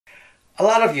A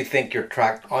lot of you think you're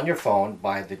tracked on your phone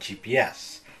by the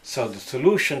GPS. So the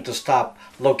solution to stop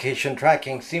location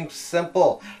tracking seems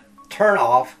simple. Turn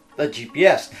off the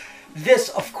GPS. This,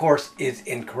 of course, is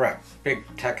incorrect. Big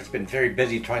tech has been very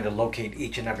busy trying to locate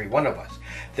each and every one of us.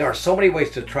 There are so many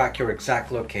ways to track your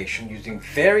exact location using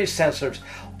various sensors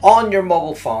on your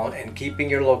mobile phone, and keeping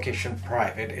your location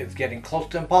private is getting close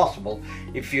to impossible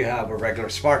if you have a regular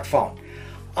smartphone.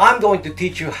 I'm going to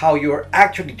teach you how you are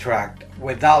actually tracked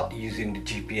without using the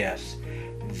GPS.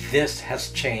 This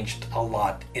has changed a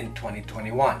lot in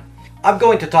 2021. I'm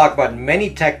going to talk about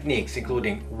many techniques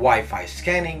including Wi-Fi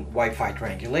scanning, Wi-Fi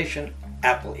triangulation,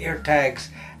 Apple AirTags,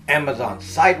 Amazon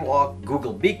Sidewalk,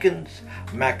 Google Beacons,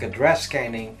 MAC address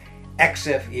scanning,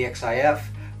 EXIF,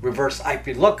 reverse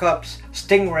IP lookups,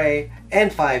 Stingray,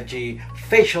 and 5G,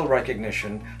 facial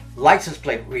recognition, license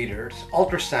plate readers,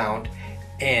 ultrasound,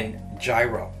 and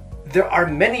gyro. There are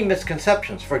many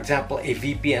misconceptions. For example, a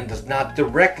VPN does not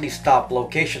directly stop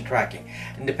location tracking,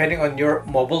 and depending on your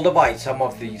mobile device, some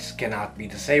of these cannot be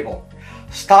disabled.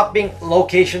 Stopping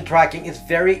location tracking is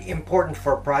very important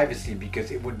for privacy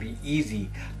because it would be easy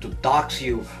to dox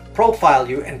you, profile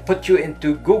you, and put you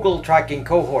into Google tracking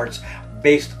cohorts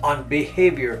based on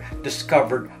behavior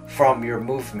discovered from your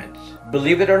movements.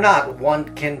 Believe it or not,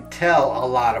 one can tell a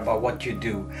lot about what you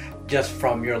do just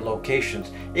from your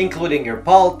locations, including your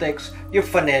politics, your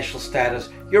financial status,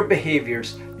 your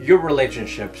behaviors, your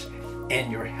relationships, and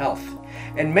your health.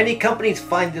 And many companies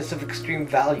find this of extreme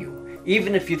value,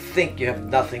 even if you think you have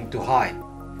nothing to hide.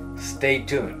 Stay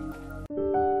tuned.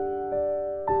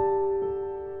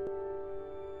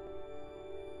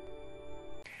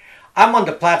 I'm on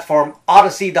the platform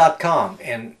Odyssey.com,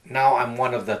 and now I'm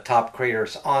one of the top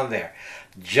creators on there.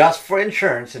 Just for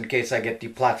insurance, in case I get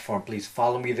deplatformed, please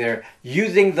follow me there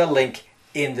using the link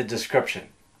in the description.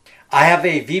 I have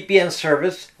a VPN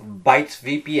service, Bytes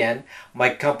VPN. My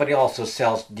company also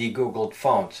sells de-Googled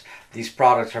phones. These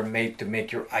products are made to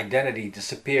make your identity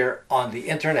disappear on the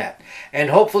internet. And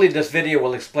hopefully this video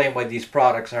will explain why these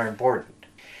products are important.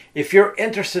 If you're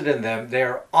interested in them,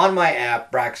 they're on my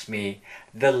app, BraxMe.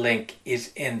 The link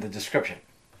is in the description.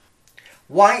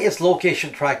 Why is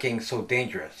location tracking so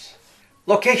dangerous?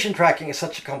 Location tracking is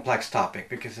such a complex topic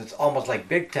because it's almost like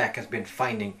big tech has been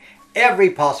finding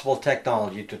every possible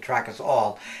technology to track us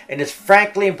all, and it's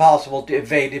frankly impossible to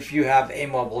evade if you have a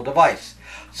mobile device.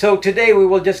 So today we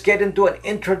will just get into an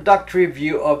introductory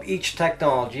view of each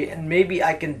technology, and maybe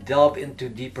I can delve into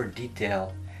deeper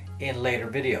detail in later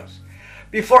videos.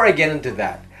 Before I get into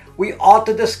that, we ought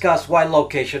to discuss why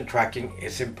location tracking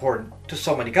is important to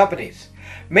so many companies.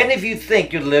 Many of you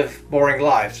think you live boring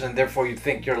lives and therefore you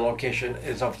think your location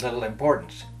is of little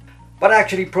importance. But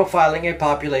actually, profiling a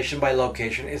population by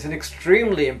location is an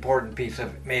extremely important piece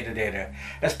of metadata,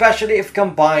 especially if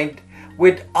combined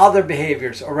with other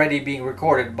behaviors already being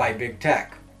recorded by big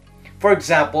tech. For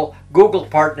example, Google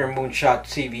partner Moonshot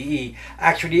CVE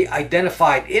actually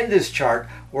identified in this chart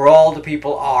where all the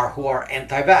people are who are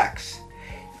anti-vax.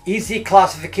 Easy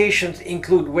classifications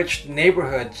include which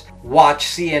neighborhoods watch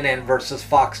CNN versus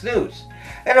Fox News.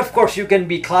 And of course, you can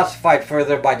be classified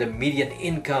further by the median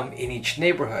income in each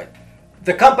neighborhood.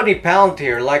 The company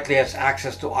Palantir likely has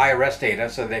access to IRS data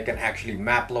so they can actually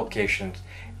map locations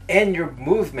and your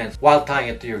movements while tying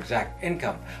it to your exact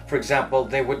income. For example,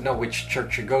 they would know which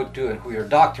church you go to and who your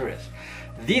doctor is.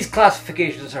 These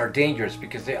classifications are dangerous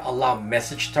because they allow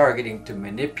message targeting to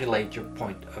manipulate your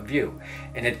point of view.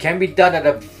 And it can be done at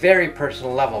a very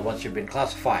personal level once you've been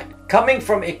classified. Coming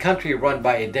from a country run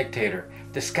by a dictator,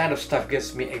 this kind of stuff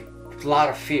gives me a lot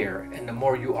of fear, and the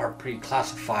more you are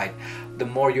pre-classified, the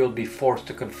more you'll be forced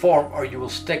to conform or you will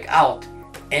stick out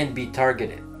and be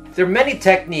targeted. There are many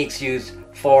techniques used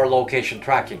for location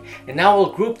tracking, and now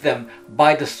we'll group them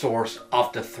by the source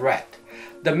of the threat.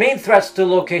 The main threats to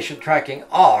location tracking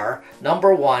are: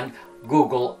 number 1,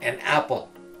 Google and Apple;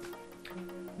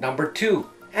 number 2,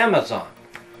 Amazon;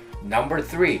 number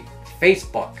 3,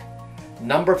 Facebook;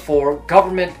 number 4,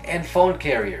 government and phone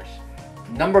carriers;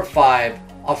 number 5,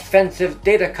 offensive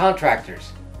data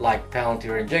contractors like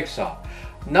Palantir and Jigsaw;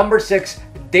 number 6,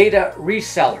 data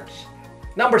resellers;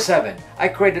 number 7, I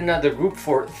created another group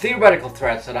for theoretical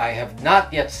threats that I have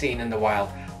not yet seen in the wild,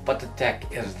 but the tech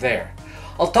is there.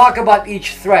 I'll talk about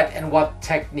each threat and what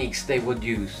techniques they would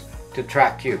use to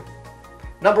track you.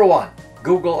 Number 1,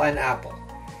 Google and Apple.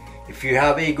 If you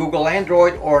have a Google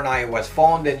Android or an iOS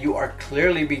phone, then you are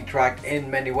clearly being tracked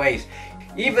in many ways,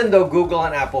 even though Google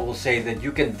and Apple will say that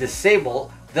you can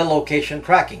disable the location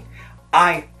tracking.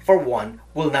 I, for one,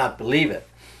 will not believe it.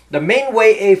 The main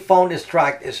way a phone is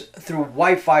tracked is through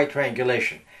Wi-Fi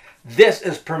triangulation. This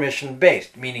is permission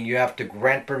based, meaning you have to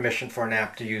grant permission for an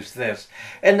app to use this,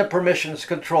 and the permission is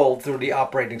controlled through the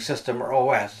operating system or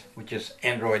OS, which is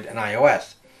Android and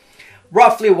iOS.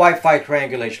 Roughly, Wi-Fi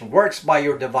triangulation works by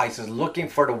your devices looking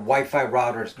for the Wi-Fi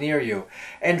routers near you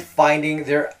and finding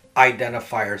their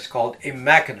identifiers called a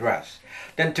MAC address.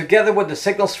 Then together with the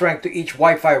signal strength to each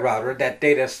Wi-Fi router, that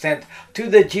data is sent to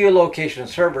the geolocation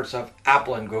servers of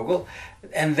Apple and Google,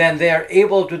 and then they are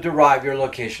able to derive your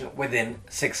location within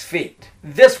 6 feet.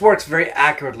 This works very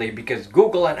accurately because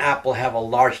Google and Apple have a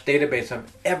large database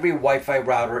of every Wi-Fi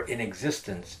router in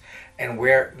existence and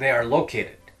where they are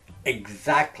located.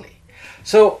 Exactly.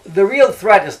 So the real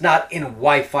threat is not in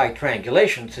Wi-Fi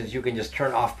triangulation, since you can just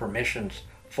turn off permissions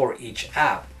for each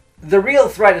app. The real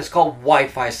threat is called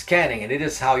Wi-Fi scanning, and it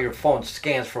is how your phone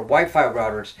scans for Wi-Fi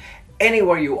routers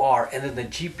anywhere you are, and then the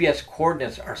GPS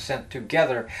coordinates are sent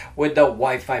together with the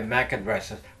Wi-Fi MAC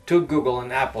addresses to Google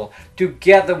and Apple,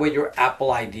 together with your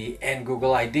Apple ID and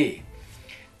Google ID.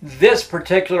 This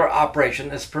particular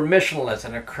operation is permissionless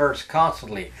and occurs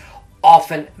constantly,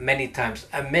 often many times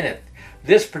a minute.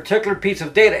 This particular piece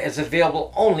of data is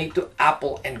available only to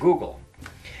Apple and Google.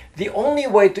 The only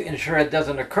way to ensure it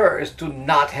doesn't occur is to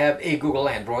not have a Google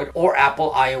Android or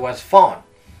Apple iOS phone.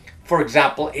 For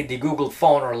example, a Google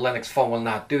phone or Linux phone will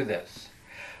not do this.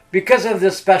 Because of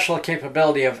this special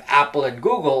capability of Apple and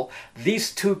Google,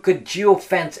 these two could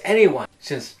geofence anyone,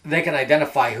 since they can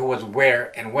identify who was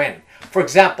where and when. For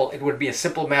example, it would be a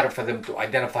simple matter for them to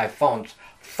identify phones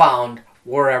found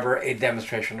wherever a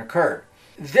demonstration occurred.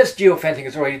 This geofencing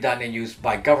is already done and used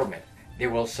by government. They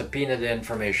will subpoena the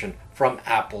information from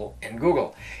Apple and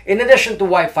Google. In addition to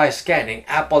Wi-Fi scanning,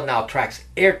 Apple now tracks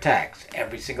AirTags.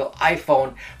 Every single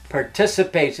iPhone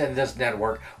participates in this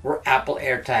network where Apple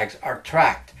AirTags are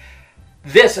tracked.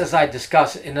 This, as I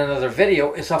discussed in another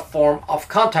video, is a form of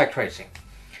contact tracing.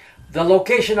 The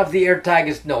location of the AirTag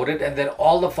is noted, and then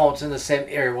all the phones in the same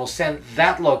area will send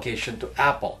that location to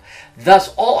Apple.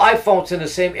 Thus, all iPhones in the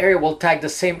same area will tag the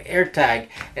same AirTag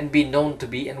and be known to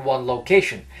be in one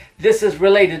location. This is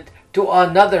related to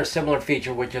another similar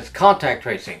feature, which is contact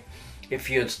tracing. If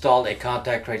you install a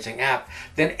contact tracing app,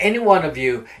 then any one of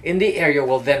you in the area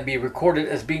will then be recorded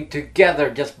as being together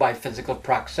just by physical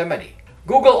proximity.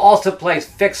 Google also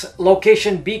placed fixed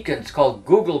location beacons called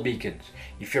Google beacons.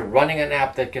 If you're running an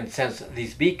app that can sense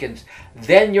these beacons,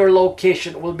 then your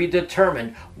location will be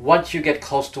determined once you get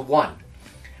close to one.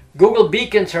 Google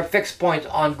beacons are fixed points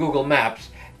on Google Maps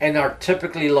and are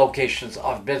typically locations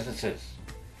of businesses.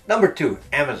 Number 2,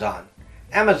 Amazon.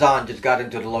 Amazon just got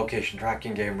into the location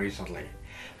tracking game recently.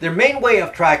 Their main way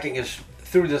of tracking is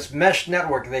through this mesh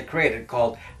network they created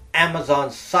called Amazon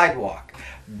Sidewalk.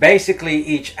 Basically,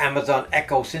 each Amazon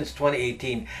Echo since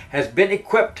 2018 has been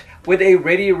equipped with a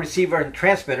radio receiver and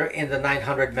transmitter in the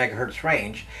 900 MHz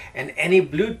range, and any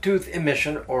Bluetooth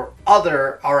emission or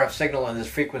other RF signal in this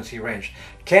frequency range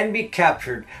can be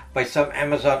captured by some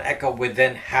Amazon Echo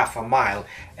within half a mile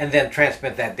and then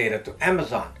transmit that data to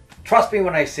Amazon. Trust me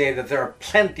when I say that there are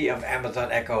plenty of Amazon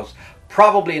Echoes,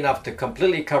 probably enough to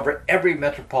completely cover every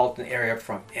metropolitan area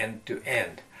from end to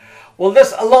end. Well,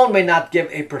 this alone may not give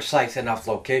a precise enough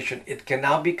location. It can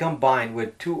now be combined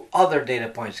with 2 other data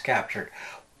points captured.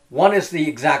 One is the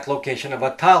exact location of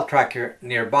a tile tracker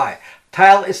nearby.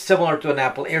 Tile is similar to an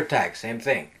Apple AirTag, same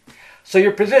thing. So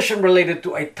your position related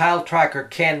to a tile tracker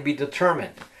can be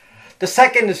determined. The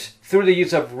second is through the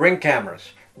use of Ring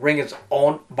cameras. Ring is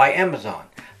owned by Amazon.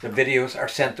 The videos are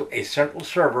sent to a central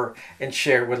server and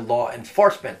shared with law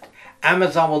enforcement.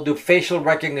 Amazon will do facial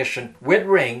recognition with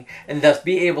Ring and thus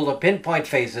be able to pinpoint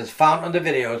faces found on the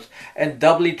videos and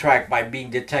doubly track by being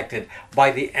detected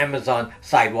by the Amazon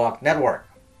Sidewalk network.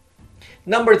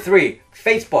 Number 3,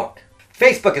 Facebook.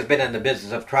 Facebook has been in the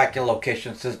business of tracking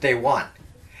locations since day one,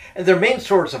 and their main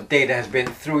source of data has been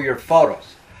through your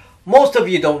photos. Most of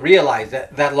you don't realize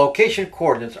that location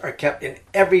coordinates are kept in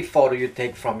every photo you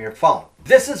take from your phone.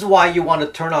 This is why you want to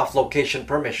turn off location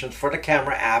permissions for the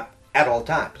camera app at all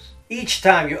times. Each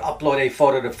time you upload a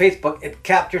photo to Facebook, it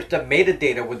captures the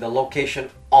metadata with the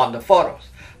location on the photos.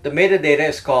 The metadata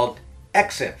is called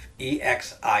EXIF,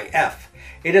 E-X-I-F.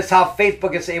 It is how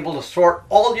Facebook is able to sort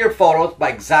all your photos by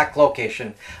exact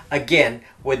location, again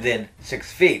within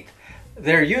 6 feet.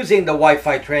 They're using the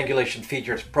Wi-Fi triangulation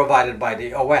features provided by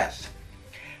the OS.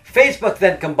 Facebook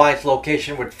then combines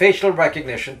location with facial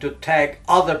recognition to tag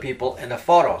other people in the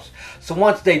photos. So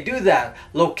once they do that,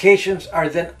 locations are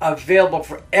then available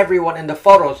for everyone in the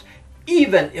photos,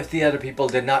 even if the other people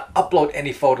did not upload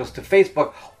any photos to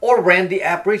Facebook or ran the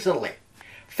app recently.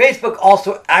 Facebook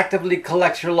also actively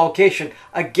collects your location,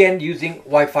 again using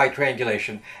Wi-Fi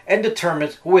triangulation, and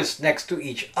determines who is next to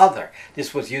each other.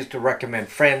 This was used to recommend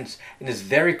friends and is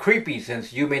very creepy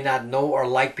since you may not know or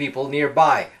like people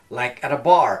nearby, like at a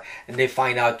bar, and they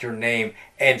find out your name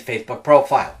and Facebook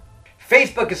profile.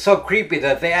 Facebook is so creepy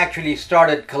that they actually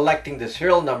started collecting the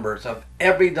serial numbers of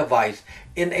every device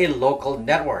in a local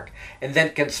network and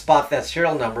then can spot that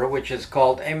serial number, which is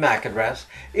called a MAC address,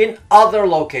 in other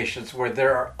locations where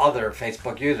there are other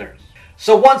Facebook users.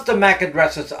 So once the MAC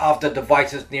addresses of the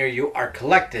devices near you are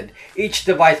collected, each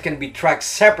device can be tracked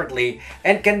separately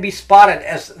and can be spotted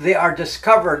as they are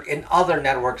discovered in other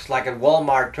networks like at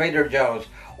Walmart, Trader Joe's,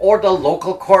 or the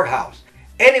local courthouse.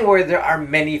 Anywhere there are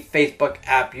many Facebook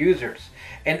app users.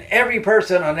 And every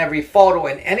person on every photo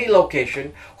in any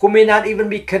location who may not even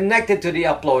be connected to the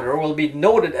uploader will be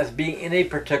noted as being in a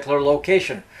particular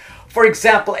location. For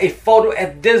example, a photo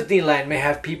at Disneyland may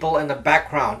have people in the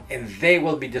background and they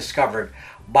will be discovered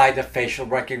by the facial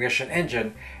recognition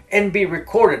engine and be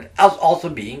recorded as also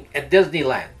being at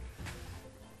Disneyland.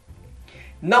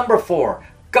 Number 4,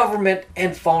 government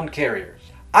and phone carriers.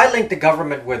 I link the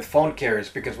government with phone carriers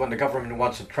because when the government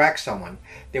wants to track someone,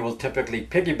 they will typically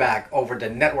piggyback over the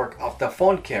network of the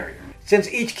phone carrier. Since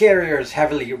each carrier is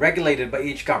heavily regulated by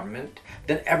each government,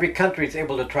 then every country is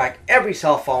able to track every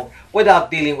cell phone without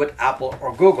dealing with Apple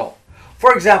or Google.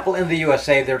 For example, in the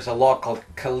USA, there's a law called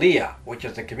CALEA, which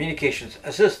is the Communications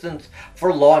Assistance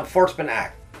for Law Enforcement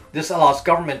Act. This allows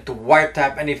government to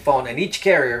wiretap any phone, and each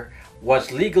carrier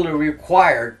was legally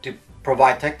required to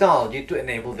provide technology to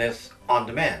enable this on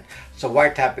demand. So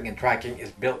wiretapping and tracking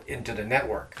is built into the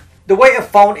network. The way a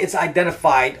phone is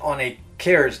identified on a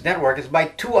carrier's network is by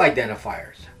two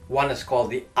identifiers. One is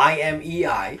called the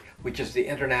IMEI, which is the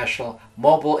International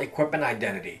Mobile Equipment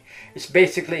Identity. It's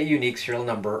basically a unique serial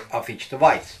number of each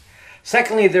device.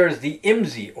 Secondly, there is the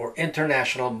IMSI, or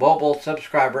International Mobile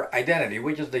Subscriber Identity,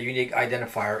 which is the unique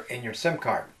identifier in your SIM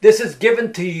card. This is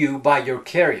given to you by your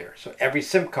carrier, so every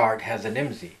SIM card has an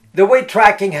IMSI. The way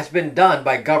tracking has been done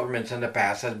by governments in the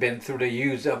past has been through the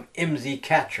use of IMSI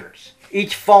catchers.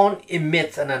 Each phone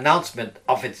emits an announcement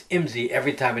of its IMSI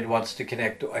every time it wants to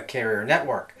connect to a carrier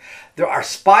network. There are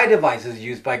spy devices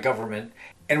used by government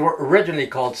and were originally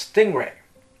called Stingray.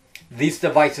 These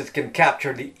devices can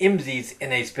capture the IMSIs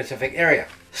in a specific area.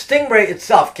 Stingray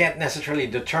itself can't necessarily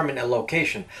determine a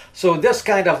location, so this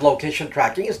kind of location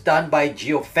tracking is done by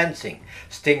geofencing.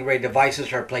 Stingray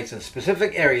devices are placed in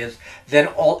specific areas, then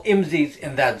all IMSIs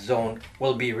in that zone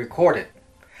will be recorded.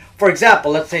 For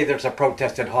example, let's say there's a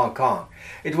protest in Hong Kong.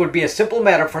 It would be a simple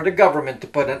matter for the government to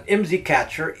put an IMSI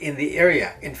catcher in the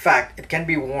area. In fact, it can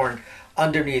be worn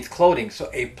underneath clothing, so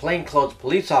a plainclothes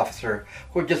police officer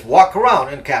would just walk around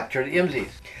and capture the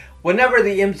IMSIs. Whenever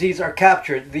the IMSIs are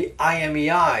captured, the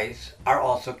IMEIs are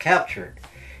also captured.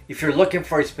 If you're looking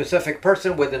for a specific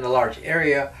person within a large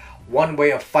area, one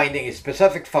way of finding a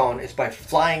specific phone is by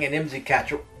flying an IMSI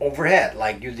catcher overhead,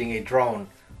 like using a drone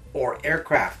or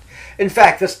aircraft. In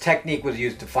fact, this technique was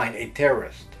used to find a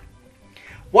terrorist.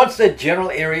 Once the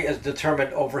general area is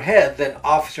determined overhead, then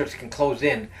officers can close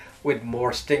in with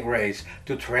more stingrays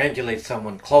to triangulate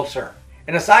someone closer.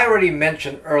 And as I already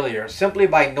mentioned earlier, simply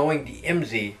by knowing the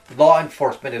IMSI, law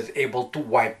enforcement is able to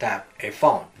wiretap a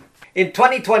phone. In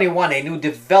 2021, a new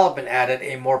development added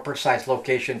a more precise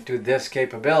location to this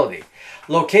capability.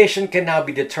 Location can now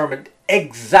be determined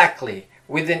exactly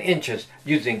within inches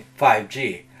using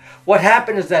 5G. What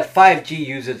happened is that 5G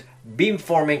uses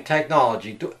beamforming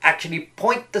technology to actually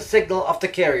point the signal of the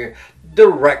carrier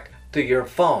direct to your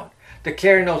phone. The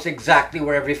carrier knows exactly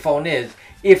where every phone is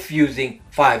if using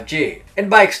 5G. And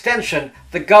by extension,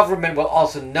 the government will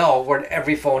also know where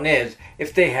every phone is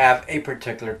if they have a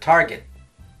particular target.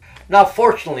 Now,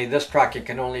 fortunately, this tracking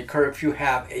can only occur if you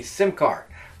have a SIM card.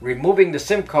 Removing the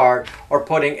SIM card or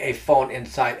putting a phone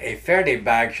inside a Faraday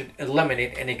bag should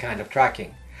eliminate any kind of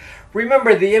tracking.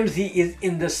 Remember, the IMSI is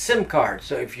in the SIM card,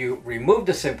 so if you remove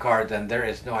the SIM card, then there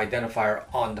is no identifier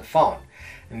on the phone.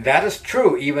 And that is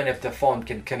true even if the phone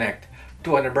can connect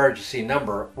to an emergency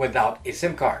number without a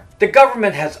SIM card. The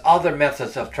government has other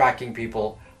methods of tracking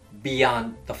people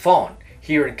beyond the phone.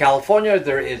 Here in California,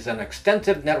 there is an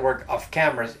extensive network of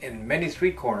cameras in many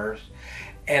street corners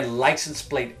and license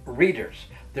plate readers.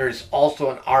 There is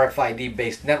also an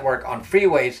RFID-based network on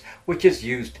freeways which is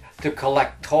used to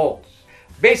collect tolls.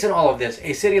 Based on all of this,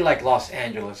 a city like Los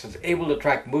Angeles is able to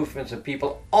track movements of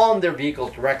people on their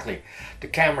vehicles directly. The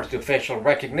cameras do facial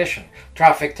recognition.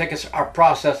 Traffic tickets are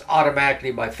processed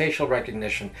automatically by facial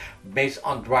recognition based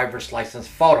on driver's license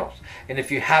photos. And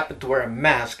if you happen to wear a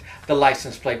mask, the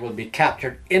license plate will be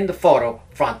captured in the photo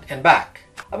front and back.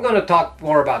 I'm going to talk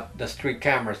more about the street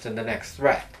cameras in the next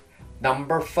thread.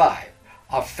 Number 5,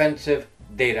 offensive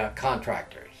data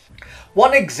contractors.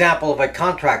 One example of a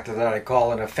contractor that I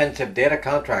call an offensive data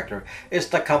contractor is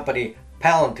the company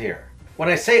Palantir. When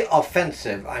I say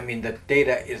offensive, I mean that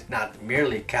data is not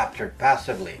merely captured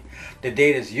passively. The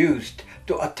data is used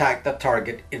to attack the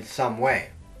target in some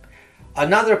way.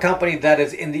 Another company that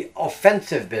is in the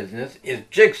offensive business is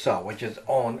Jigsaw, which is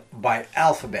owned by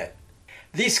Alphabet.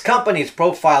 These companies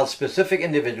profile specific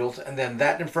individuals, and then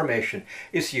that information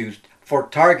is used for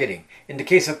targeting. In the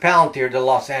case of Palantir, the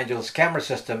Los Angeles camera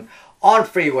system on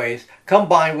freeways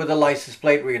combined with the license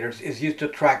plate readers is used to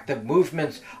track the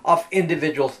movements of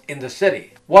individuals in the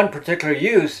city. One particular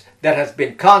use that has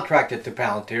been contracted to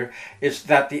Palantir is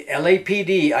that the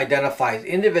LAPD identifies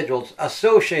individuals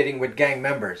associating with gang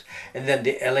members, and then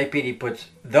the LAPD puts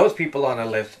those people on a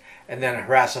list and then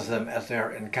harasses them as they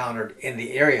are encountered in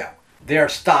the area. They are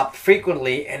stopped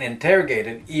frequently and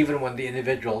interrogated even when the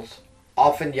individuals,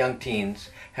 often young teens,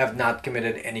 have not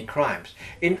committed any crimes.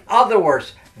 In other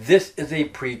words, this is a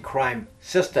pre-crime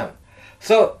system.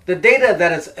 So the data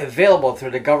that is available through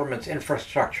the government's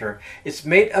infrastructure is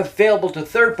made available to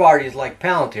third parties like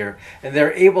Palantir, and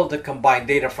they're able to combine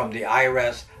data from the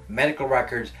IRS, medical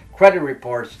records, credit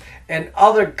reports, and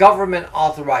other government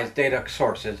authorized data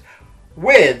sources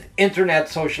with internet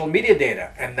social media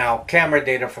data, and now camera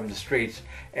data from the streets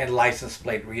and license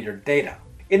plate reader data.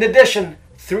 In addition,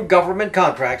 through government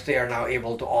contracts, they are now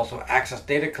able to also access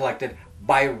data collected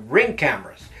by Ring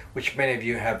cameras, which many of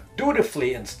you have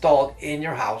dutifully installed in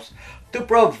your house to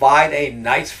provide a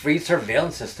nice free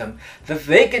surveillance system that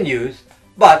they can use,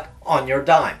 but on your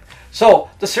dime. So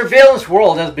the surveillance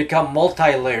world has become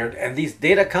multi-layered, and these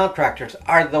data contractors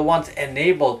are the ones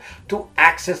enabled to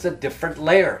access the different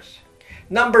layers.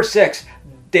 Number 6,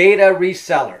 data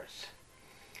resellers.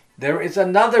 There is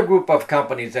another group of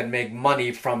companies that make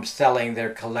money from selling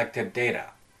their collected data.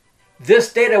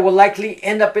 This data will likely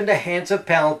end up in the hands of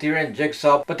Palantir and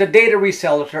Jigsaw, but the data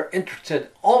resellers are interested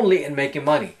only in making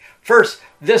money. First,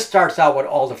 this starts out with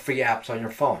all the free apps on your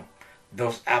phone.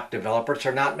 Those app developers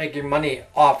are not making money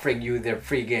offering you their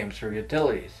free games or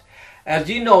utilities. As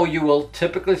you know, you will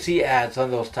typically see ads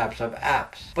on those types of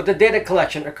apps. But the data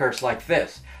collection occurs like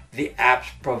this. The apps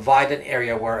provide an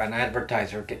area where an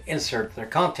advertiser can insert their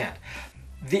content.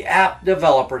 The app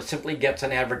developer simply gets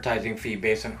an advertising fee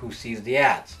based on who sees the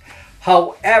ads.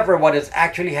 However, what is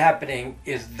actually happening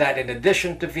is that in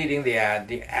addition to feeding the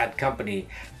ad company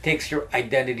takes your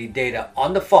identity data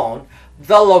on the phone,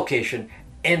 the location,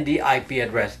 and the IP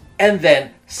address, and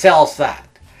then sells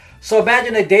that. So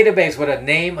imagine a database with a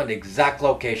name, an exact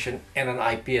location, and an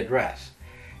IP address.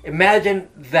 Imagine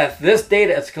that this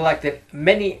data is collected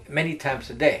many times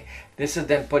a day. This is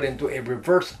then put into a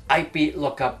reverse IP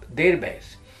lookup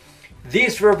database.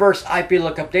 These reverse IP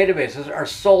lookup databases are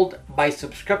sold by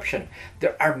subscription.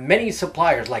 There are many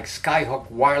suppliers like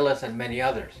Skyhook, Wireless, and many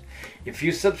others. If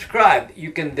you subscribe,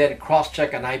 you can then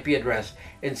cross-check an IP address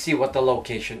and see what the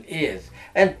location is,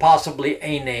 and possibly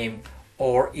a name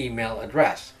or email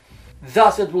address.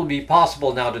 Thus, it will be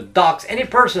possible now to dox any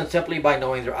person simply by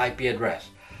knowing their IP address.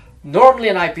 Normally,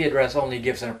 an IP address only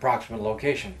gives an approximate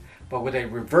location, but with a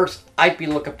reverse IP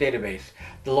lookup database,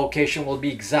 the location will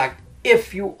be exact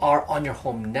if you are on your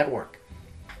home network.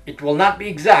 It will not be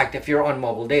exact if you're on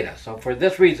mobile data. So for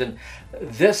this reason,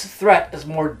 this threat is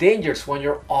more dangerous when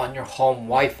you're on your home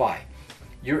Wi-Fi.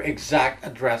 Your exact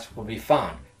address will be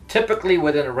found, typically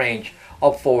within a range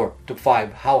of 4 to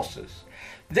 5 houses.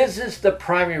 This is the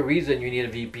primary reason you need a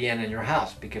VPN in your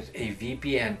house, because a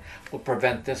VPN will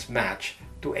prevent this match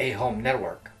to a home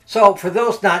network. So for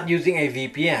those not using a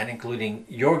VPN, including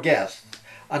your guests,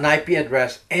 an IP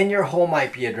address and your home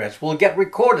IP address will get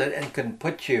recorded and can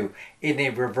put you in a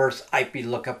reverse IP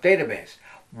lookup database.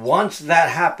 Once that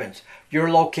happens,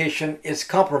 your location is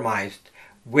compromised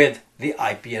with the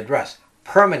IP address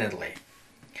permanently.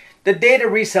 The data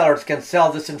resellers can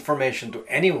sell this information to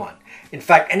anyone. In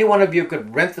fact, any one of you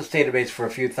could rent this database for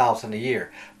a few thousand a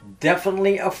year.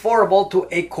 Definitely affordable to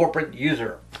a corporate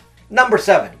user. Number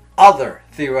 7, other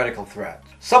theoretical threats.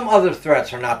 Some other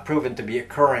threats are not proven to be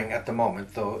occurring at the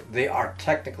moment, though they are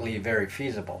technically very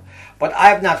feasible. But I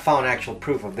have not found actual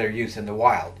proof of their use in the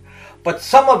wild. But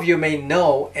some of you may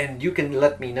know, and you can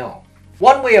let me know.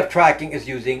 One way of tracking is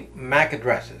using MAC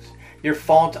addresses. Your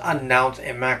phones announce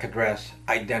a MAC address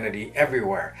identity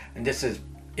everywhere, and this is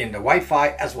in the Wi-Fi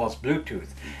as well as Bluetooth.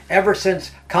 Ever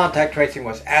since contact tracing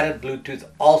was added, Bluetooth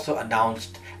also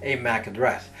announced a MAC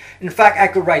address. In fact, I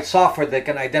could write software that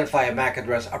can identify a MAC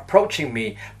address approaching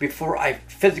me before I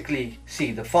physically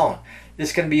see the phone.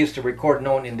 This can be used to record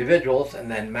known individuals and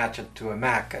then match it to a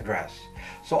MAC address,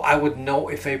 so I would know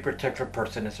if a particular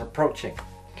person is approaching.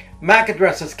 MAC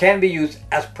addresses can be used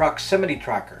as proximity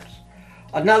trackers.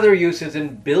 Another use is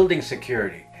in building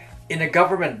security. In a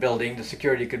government building, the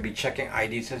security could be checking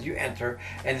IDs as you enter,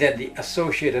 and then the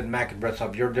associated MAC address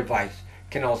of your device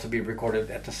can also be recorded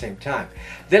at the same time.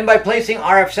 Then by placing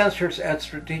RF sensors at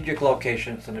strategic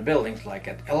locations in the buildings, like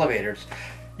at elevators,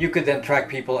 you could then track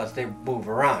people as they move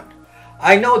around.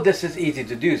 I know this is easy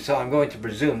to do, so I'm going to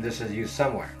presume this is used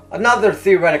somewhere. Another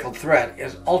theoretical threat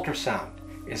is ultrasound.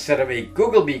 Instead of a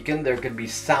Google beacon, there could be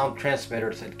sound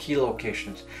transmitters at key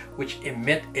locations which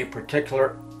emit a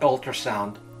particular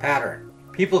ultrasound pattern.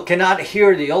 People cannot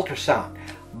hear the ultrasound,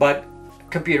 but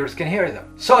computers can hear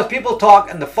them. So as people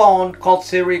talk on the phone, call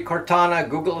Siri, Cortana,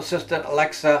 Google Assistant,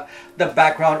 Alexa, the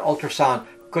background ultrasound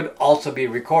could also be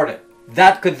recorded.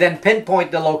 That could then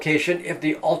pinpoint the location if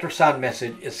the ultrasound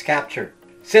message is captured.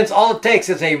 Since all it takes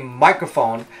is a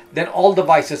microphone, then all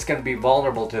devices can be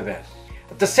vulnerable to this.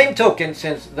 At the same token,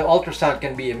 since the ultrasound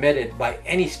can be emitted by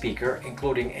any speaker,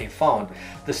 including a phone,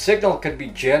 the signal could be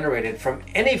generated from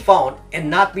any phone and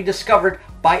not be discovered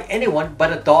by anyone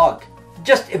but a dog.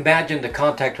 Just imagine the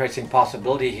contact tracing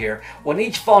possibility here when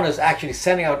each phone is actually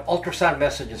sending out ultrasound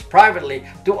messages privately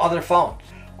to other phones.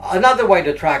 Another way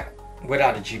to track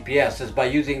without a GPS is by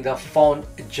using the phone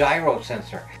gyro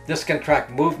sensor. This can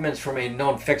track movements from a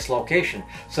known fixed location,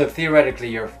 so theoretically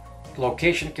your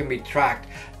location can be tracked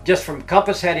just from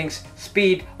compass headings,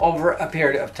 speed over a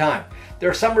period of time. There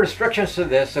are some restrictions to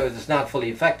this, so it is not fully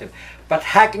effective, but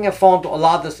hacking a phone to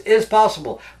allow this is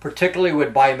possible, particularly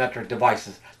with biometric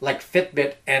devices like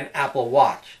Fitbit and Apple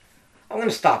Watch. I'm going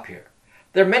to stop here.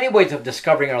 There are many ways of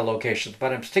discovering our locations,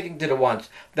 but I'm sticking to the ones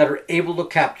that are able to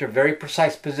capture very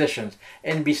precise positions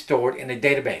and be stored in a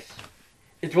database.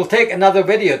 It will take another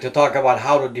video to talk about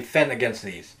how to defend against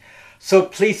these, so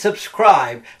please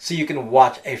subscribe so you can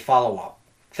watch a follow-up.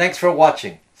 Thanks for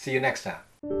watching. See you next time.